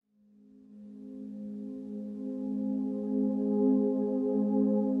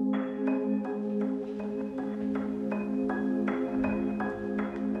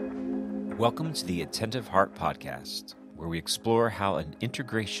Welcome to the Attentive Heart Podcast, where we explore how an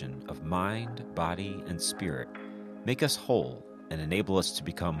integration of mind, body, and spirit make us whole and enable us to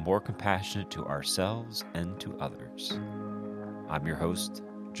become more compassionate to ourselves and to others. I'm your host,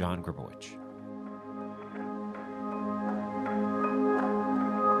 John Gribowich.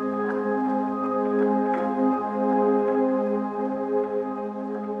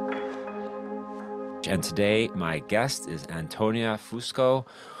 And today, my guest is Antonia Fusco.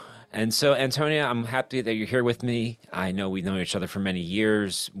 And so, Antonia, I'm happy that you're here with me. I know we've known each other for many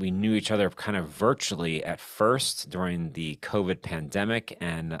years. We knew each other kind of virtually at first during the COVID pandemic,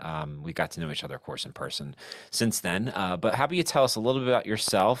 and we got to know each other, of course, in person since then. But how about you tell us a little bit about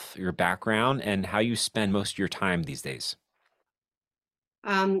yourself, your background, and how you spend most of your time these days?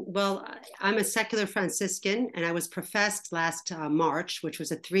 Well, I'm a secular Franciscan, and I was professed last March, which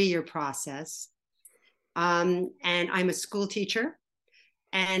was a 3-year process. And I'm a school teacher,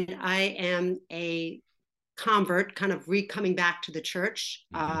 and I am a convert, kind of coming back to the church.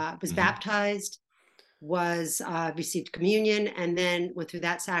 Was baptized, was received communion, and then went through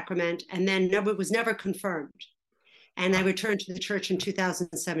that sacrament, and then was never confirmed. And I returned to the church in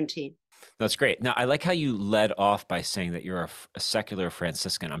 2017. That's great. Now, I like how you led off by saying that you're a secular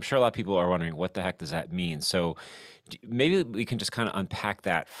Franciscan. I'm sure a lot of people are wondering, what the heck does that mean? So maybe we can just kind of unpack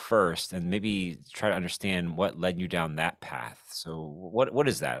that first and maybe try to understand what led you down that path. So what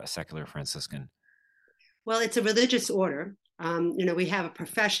is that, a secular Franciscan? Well, it's a religious order. We have a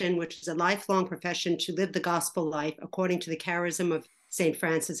profession, which is a lifelong profession to live the gospel life according to the charism of St.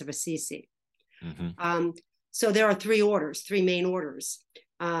 Francis of Assisi. So there are three main orders.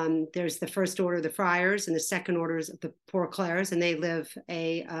 There's the first order, the friars, and the second orders of the Poor Clares, and they live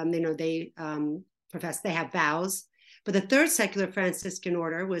profess, they have vows. But the third secular Franciscan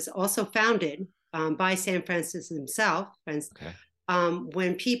order was also founded by St. Francis himself,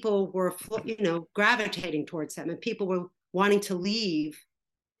 when people were, gravitating towards them, and people were wanting to leave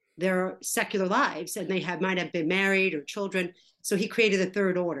their secular lives, and they might have been married or children. So he created a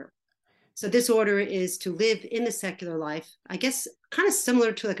third order. So this order is to live in the secular life, I guess, kind of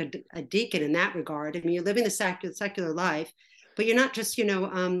similar to like a deacon in that regard. I mean, you're living the secular life, but you're not just,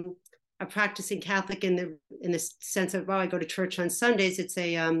 a practicing Catholic in the sense of, I go to church on Sundays. It's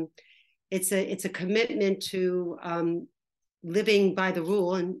a commitment to living by the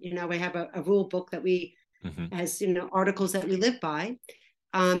rule. And, we have a rule book that we, has, articles that we live by.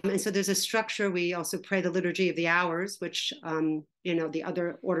 And so there's a structure. We also pray the Liturgy of the Hours, which, the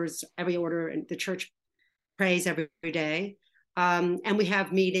other orders, every order in the church prays every day. And we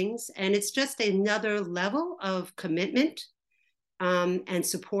have meetings, and it's just another level of commitment and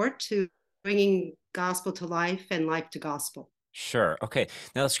support to bringing gospel to life and life to gospel. Sure. Okay.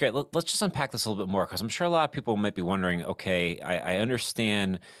 Now that's great. Let's just unpack this a little bit more, because I'm sure a lot of people might be wondering, okay, I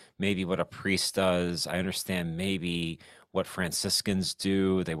understand maybe what a priest does. I understand maybe what Franciscans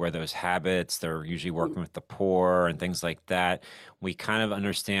do. They wear those habits. They're usually working with the poor and things like that. We kind of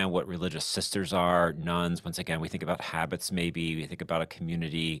understand what religious sisters are, nuns. Once again, we think about habits, maybe we think about a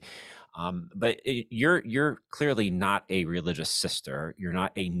community. But you're clearly not a religious sister. You're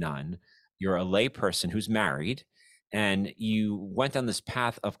not a nun. You're a lay person who's married. And you went down this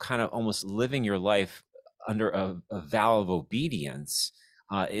path of kind of almost living your life under a vow of obedience.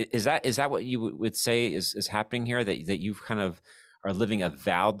 Is that what you would say is happening here? That you've kind of are living a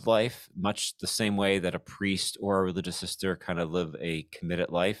vowed life, much the same way that a priest or a religious sister kind of live a committed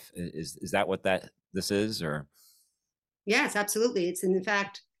life? Is that what this is, or? Yes, absolutely. It's in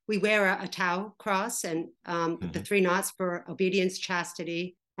fact, we wear a Tau cross and the 3 knots for obedience,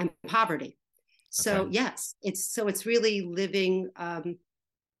 chastity, and poverty. So yes, it's really living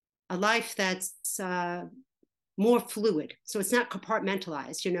a life that's more fluid. So it's not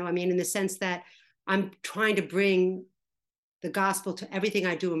compartmentalized, in the sense that I'm trying to bring the gospel to everything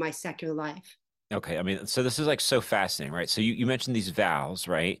I do in my secular life. Okay. So this is like so fascinating, right? So you mentioned these vows,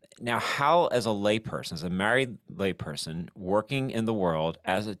 right? Now, how, as a layperson, as a married layperson working in the world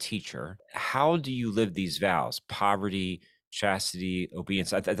as a teacher, how do you live these vows? Poverty, chastity,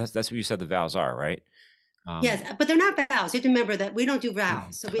 obedience. That's what you said the vows are, right? Yes, but they're not vows. You have to remember that we don't do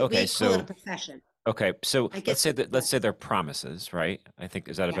vows. So we call it a profession. Okay, so let's say they're promises, right? I think,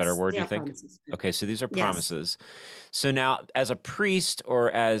 is that a better word, you think? Promises. Okay, so these are promises. So now, as a priest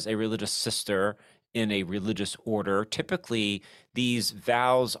or as a religious sister in a religious order, typically these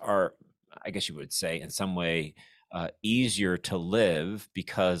vows are, I guess you would say, in some way, easier to live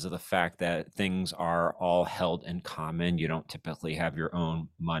because of the fact that things are all held in common. You don't typically have your own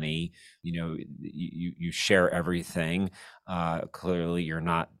money. You share everything. Clearly, you're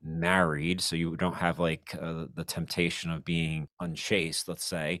not married, so you don't have like the temptation of being unchaste, let's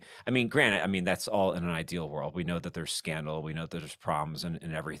say. I mean, granted, I mean that's all in an ideal world. We know that there's scandal, we know that there's problems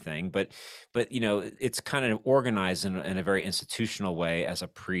and everything, but it's kind of organized in a very institutional way as a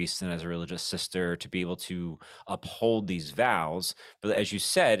priest and as a religious sister to be able to uphold these vows. But as you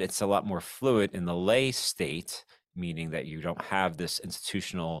said, it's a lot more fluid in the lay state, meaning that you don't have this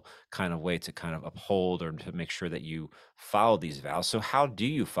institutional kind of way to kind of uphold or to make sure that you follow these vows. So how do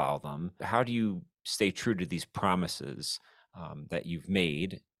you follow them? How do you stay true to these promises that you've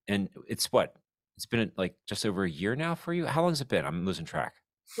made? And it's been like just over a year now for you. How long has it been? I'm losing track.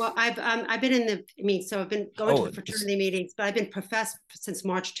 Well, I've been in the I mean, so I've been going to Oh, the it's fraternity meetings, but I've been professed since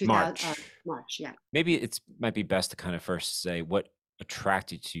March 2000 March. March, yeah. Maybe it's might be best to kind of first say what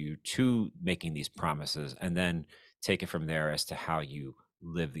attracted you to making these promises, and then take it from there as to how you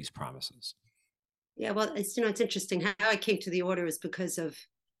live these promises. Yeah, well, it's interesting how I came to the order is because of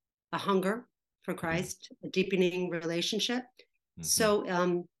a hunger for Mm-hmm. Christ, a deepening relationship. Mm-hmm.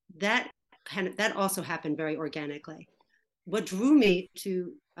 So that that also happened very organically. What drew me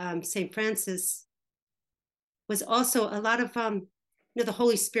to St. Francis was also a lot of the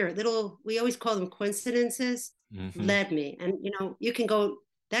Holy Spirit. Little we always call them coincidences Mm-hmm. led me, and you can go.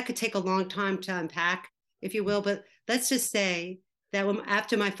 That could take a long time to unpack, if you will. But let's just say that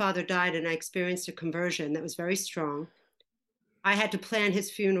after my father died and I experienced a conversion that was very strong, I had to plan his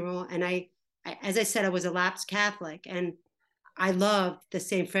funeral, and as I said, I was a lapsed Catholic, and I loved the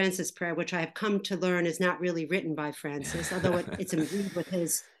St. Francis prayer, which I have come to learn is not really written by Francis, although it's imbued with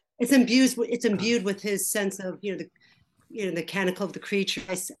his it's imbued with his sense of the canticle of the creature.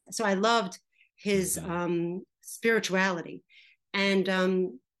 So I loved his Mm-hmm. spirituality, and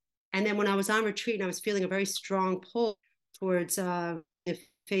and then when I was on retreat and I was feeling a very strong pull towards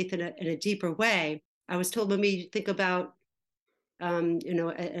faith in a deeper way, I was told, let me think about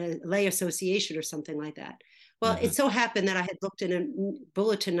a lay association or something like that. Well, Mm-hmm. it so happened that I had looked in a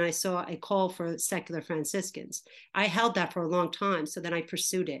bulletin and I saw a call for secular Franciscans. I held that for a long time, so then I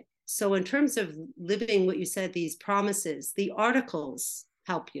pursued it. So, in terms of living what you said, these promises, the articles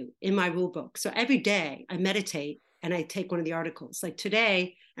help you in my rule book. So every day I meditate and I take one of the articles. Like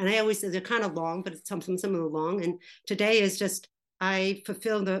today, and I always they're kind of long, but some of them are long. And today is just I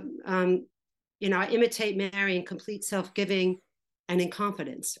fulfill I imitate Mary in complete self-giving and in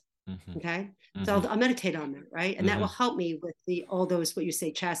confidence. Mm-hmm. Okay. So Mm-hmm. I'll meditate on that, right? And that will Mm-hmm. help me with all those, what you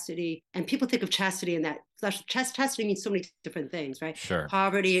say, chastity. And people think of chastity in that flesh. Chastity means so many different things, right? Sure.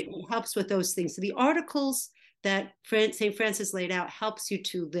 Poverty, it helps with those things. So the articles that St. Francis laid out helps you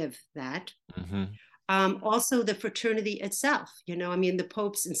to live that. Mm-hmm. Also, the fraternity itself, I mean, the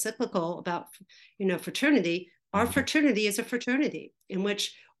Pope's encyclical about, fraternity, our Mm-hmm. fraternity is a fraternity in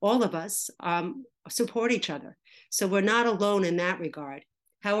which all of us support each other. So we're not alone in that regard.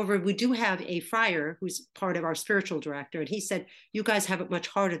 However, we do have a friar who's part of our spiritual director, and he said, you guys have it much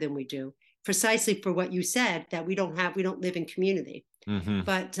harder than we do, precisely for what you said, that we don't live in community. Mm-hmm.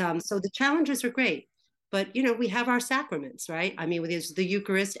 But so the challenges are great. But, we have our sacraments, right? I mean, there's the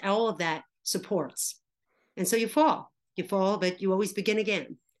Eucharist, all of that supports. And so you fall, but you always begin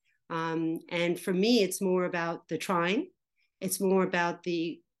again. And for me, it's more about the trying. It's more about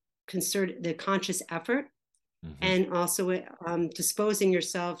the the conscious effort, Mm-hmm. and also disposing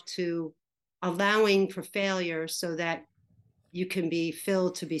yourself to allowing for failure so that you can be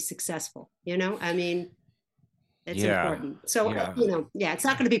filled to be successful. I mean, it's Yeah. important. So, Yeah. yeah, it's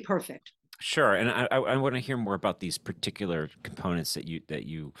not going to be perfect. Sure, and I want to hear more about these particular components that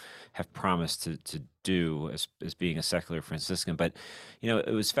you have promised to do as being a secular Franciscan. But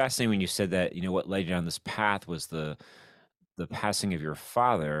it was fascinating when you said that what led you down this path was the passing of your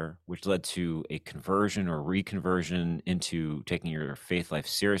father, which led to a conversion or reconversion into taking your faith life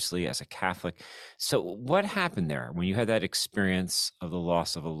seriously as a Catholic. So, what happened there when you had that experience of the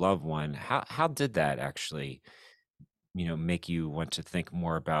loss of a loved one? How did that actually make you want to think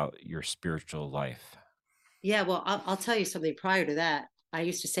more about your spiritual life? Yeah, well, I'll tell you something. Prior to that, I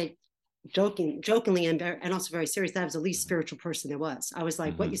used to say jokingly and also very serious, that I was the least Mhm. spiritual person there was. I was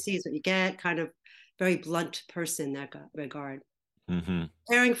like, what you Mhm. see is what you get, kind of very blunt person in that regard. Mhm.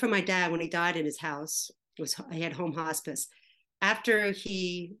 Caring for my dad when he died in his house, he had home hospice. After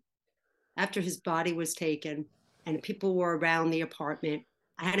his body was taken and people were around the apartment,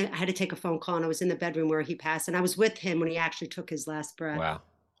 I had to take a phone call, and I was in the bedroom where he passed, and I was with him when he actually took his last breath. Wow.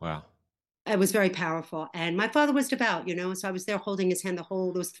 Wow. It was very powerful. And my father was devout, so I was there holding his hand the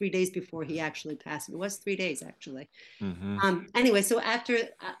whole those 3 days before he actually passed. It was 3 days actually. Mhm. Anyway, so after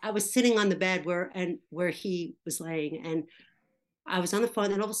I was sitting on the bed where he was laying, and I was on the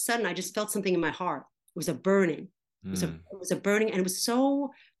phone, and all of a sudden I just felt something in my heart. It was a burning. Mm. It was a burning, and it was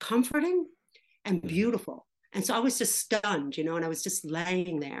so comforting and Mm. beautiful. And so I was just stunned, and I was just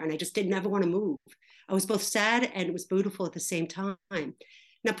laying there, and I just didn't ever want to move. I was both sad and it was beautiful at the same time.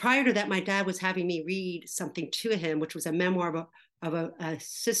 Now, prior to that, my dad was having me read something to him, which was a memoir of a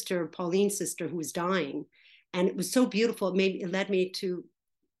sister, Pauline's sister, who was dying. And it was so beautiful. It led me to,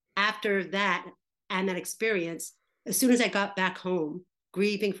 after that and that experience, as soon as I got back home,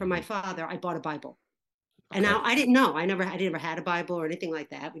 grieving for my Mhm. father, I bought a Bible. And Okay. now I didn't know. I never had a Bible or anything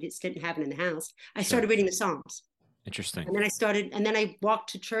like that. We just didn't have it in the house. I Sure. started reading the Psalms. Interesting. And then I walked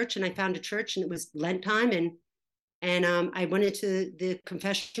to church and I found a church, and it was Lent time. And I went into the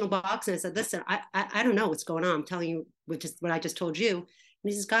confessional box and I said, listen, I don't know what's going on. I'm telling you, which is what I just told you. And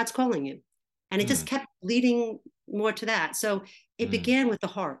he says, God's calling you. And it just Mm. kept leading more to that. So it Mm. began with the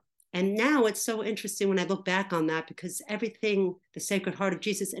heart. And now it's so interesting when I look back on that, because everything, the Sacred Heart of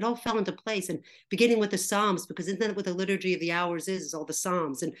Jesus, it all fell into place. And beginning with the Psalms, because isn't that what the Liturgy of the Hours is all the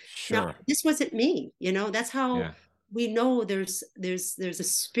Psalms. And now Sure. this wasn't me, that's how Yeah. we know there's a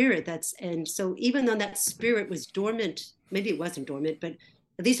spirit that's, and so even though that spirit was dormant, maybe it wasn't dormant, but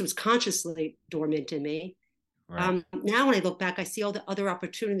at least it was consciously dormant in me. Right. Now when I look back, I see all the other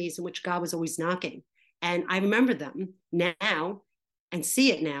opportunities in which God was always knocking, and I remember them now and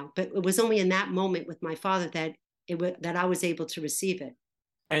see it now, but it was only in that moment with my father that that I was able to receive it.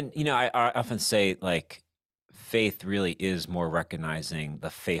 And I often say, like, faith really is more recognizing the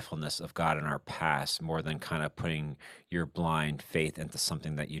faithfulness of God in our past, more than kind of putting your blind faith into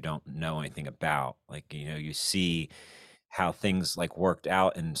something that you don't know anything about. Like, you see how things like worked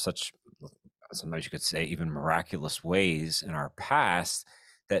out in such, sometimes you could say, even miraculous ways in our past,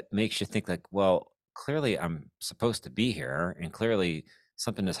 that makes you think like, well, clearly I'm supposed to be here, and clearly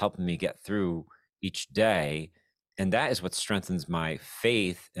something is helping me get through each day. And that is what strengthens my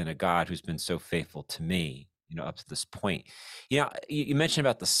faith in a God who's been so faithful to me, up to this point. You mentioned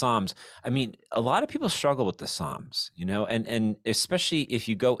about the Psalms. I mean, a lot of people struggle with the Psalms, and especially if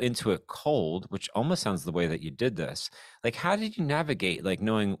you go into it cold, which almost sounds the way that you did this. Like, how did you navigate, like,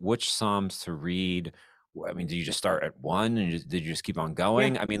 knowing which Psalms to read? I mean, did you just start at one, and did you just keep on Yeah,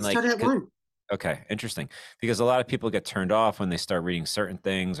 going? I mean, it like, started at one. okay, interesting. Because a lot of people get turned off when they start reading certain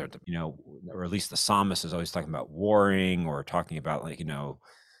things, or or at least the psalmist is always talking about warring, or talking about, like,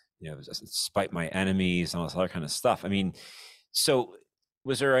 spite my enemies and all this other kind of stuff. I mean, so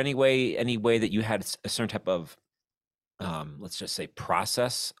was there any way that you had a certain type of, let's just say,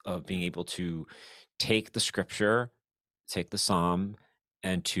 process of being able to take the scripture, take the psalm,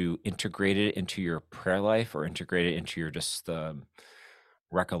 and to integrate it into your prayer life, or integrate it into your just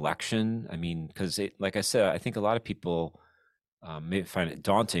recollection? I mean, because like I said, I think a lot of people may find it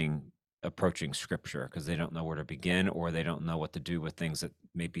daunting approaching scripture because they don't know where to begin, or they don't know what to do with things that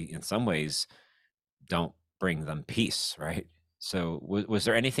maybe in some ways don't bring them peace, right? So was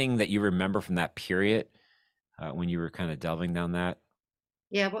there anything that you remember from that period, when you were kind of delving down that?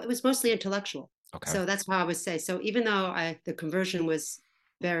 Yeah, well, it was mostly intellectual. Okay. So that's how I would say. So even though the conversion was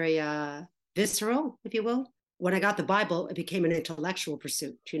very visceral, if you will, when I got the Bible, it became an intellectual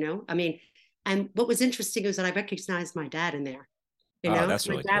pursuit. I mean, and what was interesting is that I recognized my dad in there. Oh, that's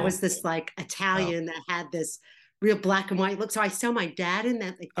My really dad cool. was this like Wow. Italian that had this real black and white look. So I saw my dad in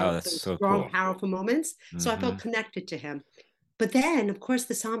that, like Oh, that's those so strong, cool. powerful moments. So I Mm-hmm. felt connected to him. But then, of course,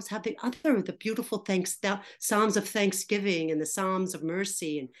 the Psalms have the beautiful the Psalms of thanksgiving and the Psalms of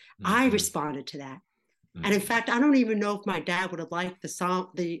mercy. And I Mm-hmm. responded to that. And in Mm. fact, I don't even know if my dad would have liked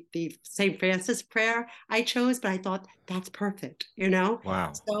the St. Francis prayer I chose, but I thought that's perfect.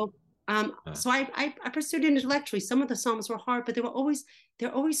 Wow. So I pursued it intellectually. Some of the Psalms were hard, but they're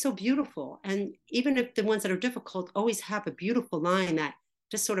always so beautiful. And even if the ones that are difficult always have a beautiful line that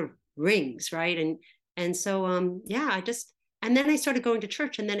just sort of rings, right? And so yeah, and then I started going to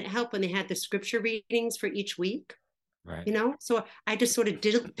church, and then it helped when they had the scripture readings for each week. Right. So I just sort of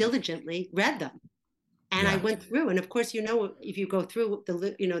diligently read them, and I Yeah. went through. And of course, if you go through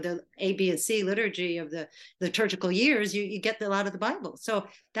the A, B, and C liturgy of the liturgical years, you get a lot of the Bible. So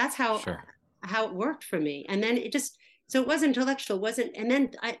that's Sure. how it worked for me. And then so it wasn't intellectual, it wasn't. And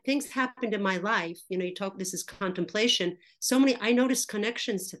then things happened in my life. You talk, this is contemplation. I noticed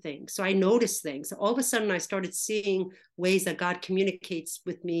connections to things. So I noticed things. So all of a sudden, I started seeing ways that God communicates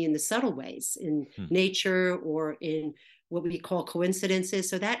with me in the subtle ways, in Hmm. nature or in what we call coincidences.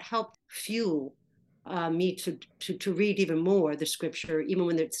 So that helped fuel me to read even more the scripture, even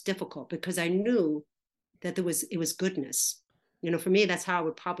when it's difficult, because I knew that it was goodness. For me, that's how I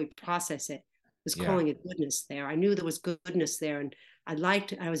would probably process it. Was Yeah. calling it goodness there. I knew there was goodness there, and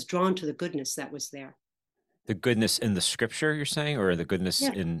I was drawn to the goodness that was there. The goodness in the scripture, you're saying, or the goodness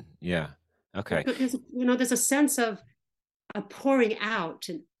Yeah, in, yeah. Okay. There's a sense of a pouring out,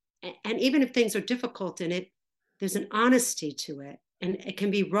 and even if things are difficult in it, there's an honesty to it, and it can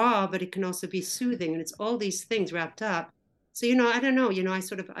be raw, but it can also be soothing, and it's all these things wrapped up. So I don't know,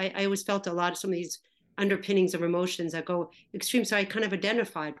 I always felt a lot of some of these underpinnings of emotions that go extreme, so I kind of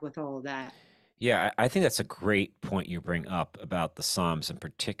identified with all of that. Yeah, I think that's a great point you bring up about the Psalms in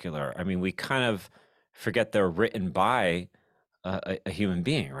particular. I mean, we kind of forget they're written by a human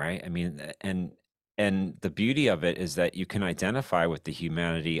being, right? I mean, and the beauty of it is that you can identify with the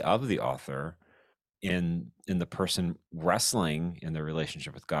humanity of the author in the person wrestling in their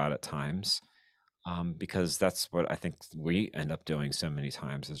relationship with God at times, because that's what I think we end up doing so many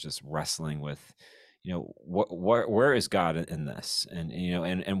times is just wrestling with, where is God in this,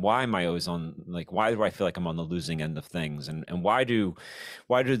 and why am I always on, like, why do I feel like I'm on the losing end of things, and why do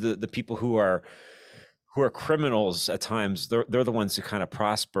the people who are criminals at times, they're the ones who kind of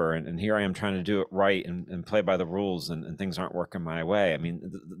prosper, and here I am trying to do it right and play by the rules, and things aren't working my way. I mean,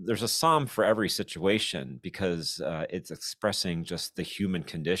 there's a psalm for every situation because it's expressing just the human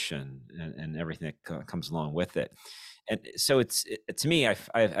condition and everything that comes along with it. And so to me, I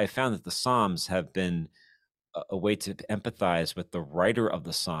found that the psalms have been a way to empathize with the writer of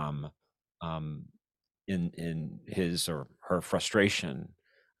the psalm, um, in his or her frustration,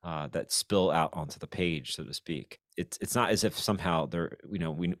 that spill out onto the page, so to speak. It's not as if somehow they're, we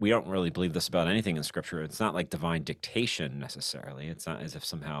don't really believe this about anything in scripture. It's not like divine dictation necessarily. It's not as if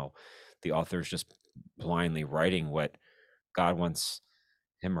somehow the author is just blindly writing what God wants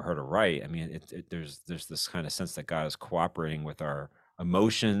him or her to write. I mean, there's this kind of sense that God is cooperating with our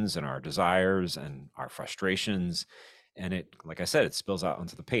emotions and our desires and our frustrations, and it, like I said, it spills out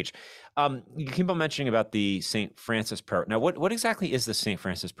onto the page. You keep on mentioning about the St. Francis prayer. Now, what exactly is the St.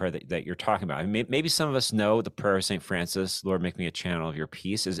 Francis prayer that you're talking about? I mean, maybe some of us know the prayer of St. Francis, Lord, make me a channel of your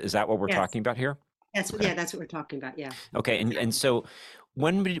peace. Is that what we're Yes, talking about here? Okay. that's what we're talking about. Yeah. Okay. And so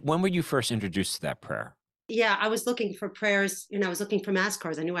when were you first introduced to that prayer? Yeah, I was looking for prayers, I was looking for mass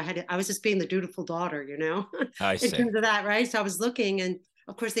cards. I knew I was just being the dutiful daughter, I in see. terms of that, right? So I was looking, and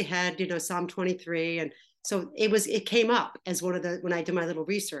of course they had, Psalm 23. And so it came up as one of when I did my little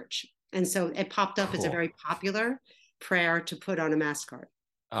research. And so it popped up as a Cool. very popular prayer to put on a mass card,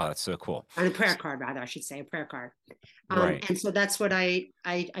 Oh, that's so cool. on a prayer card, rather, I should say, a prayer card. Right. And so that's what I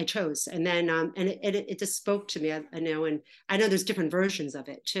chose. And then, and it just spoke to me, I know, and I know there's different versions of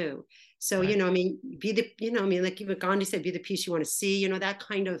it too. So, Right. I mean, like even Gandhi said, be the peace you want to see, that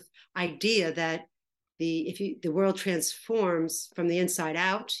kind of idea that the world transforms from the inside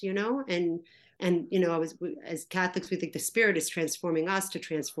out, and, as Catholics, we think the spirit is transforming us to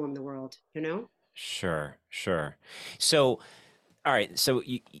transform the world. Sure. Sure. So, all right. So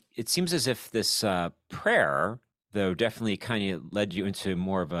it seems as if this prayer, though, definitely kind of led you into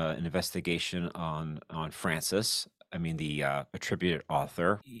more of an investigation on Francis. I mean, the attributed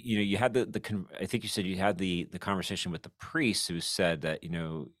author. You had I think you said you had the conversation with the priest who said that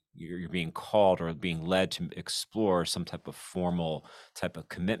you're being called or being led to explore some type of formal type of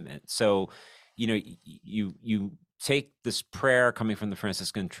commitment. So, you take this prayer coming from the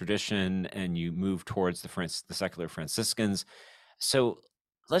Franciscan tradition and you move towards the secular Franciscans. So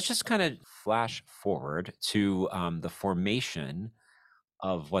let's just kind of flash forward to the formation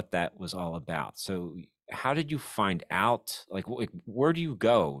of what that was all about. So how did you find out? Like, where do you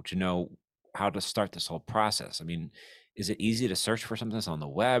go to know how to start this whole process? I mean, is it easy to search for something that's on the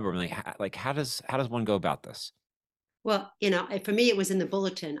web, or like how does one go about this? Well, for me, it was in the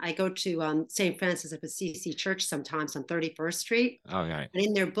bulletin. I go to St. Francis of Assisi Church sometimes on 31st Street. Oh, right. And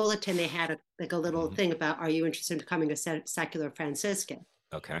in their bulletin, they had a little Hmm. thing about, are you interested in becoming a secular Franciscan?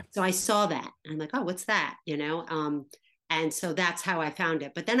 Okay. So I saw that. And I'm like, oh, what's that? And so that's how I found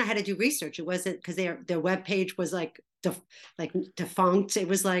it. But then I had to do research. It wasn't because their webpage was like defunct. It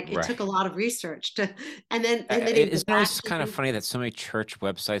was like it Right. took a lot of research to, and they didn't Isn't get it back always to kind of me. funny that so many church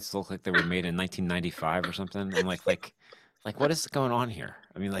websites look like they were made in 1995 or something? I'm like, what is going on here?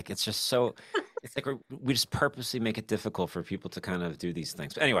 I mean, like, it's just so, it's like we just purposely make it difficult for people to kind of do these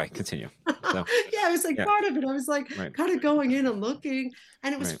things. But anyway, continue. So, Yeah, it was like yeah, part of it. I was like right, kind of going in and looking.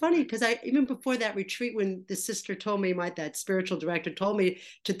 And it was right. funny because I, even before that retreat, when the sister told me, that spiritual director told me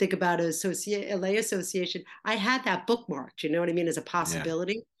to think about a lay association, I had that bookmarked, you know what I mean, as a Yeah.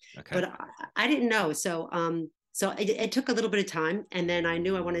 possibility. Okay. But I didn't know. So it took a little bit of time. And then I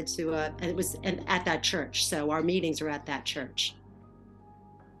knew I wanted to, and it was at that church. So our meetings are at that church.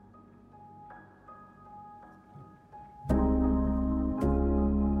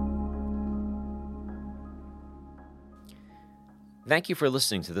 Thank you for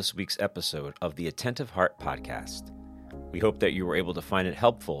listening to this week's episode of the Attentive Heart Podcast. We hope that you were able to find it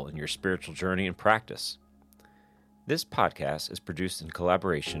helpful in your spiritual journey and practice. This podcast is produced in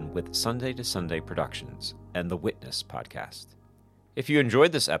collaboration with Sunday to Sunday Productions and the Witness Podcast. If you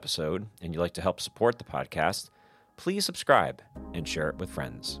enjoyed this episode and you'd like to help support the podcast, please subscribe and share it with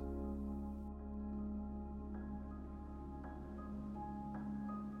friends.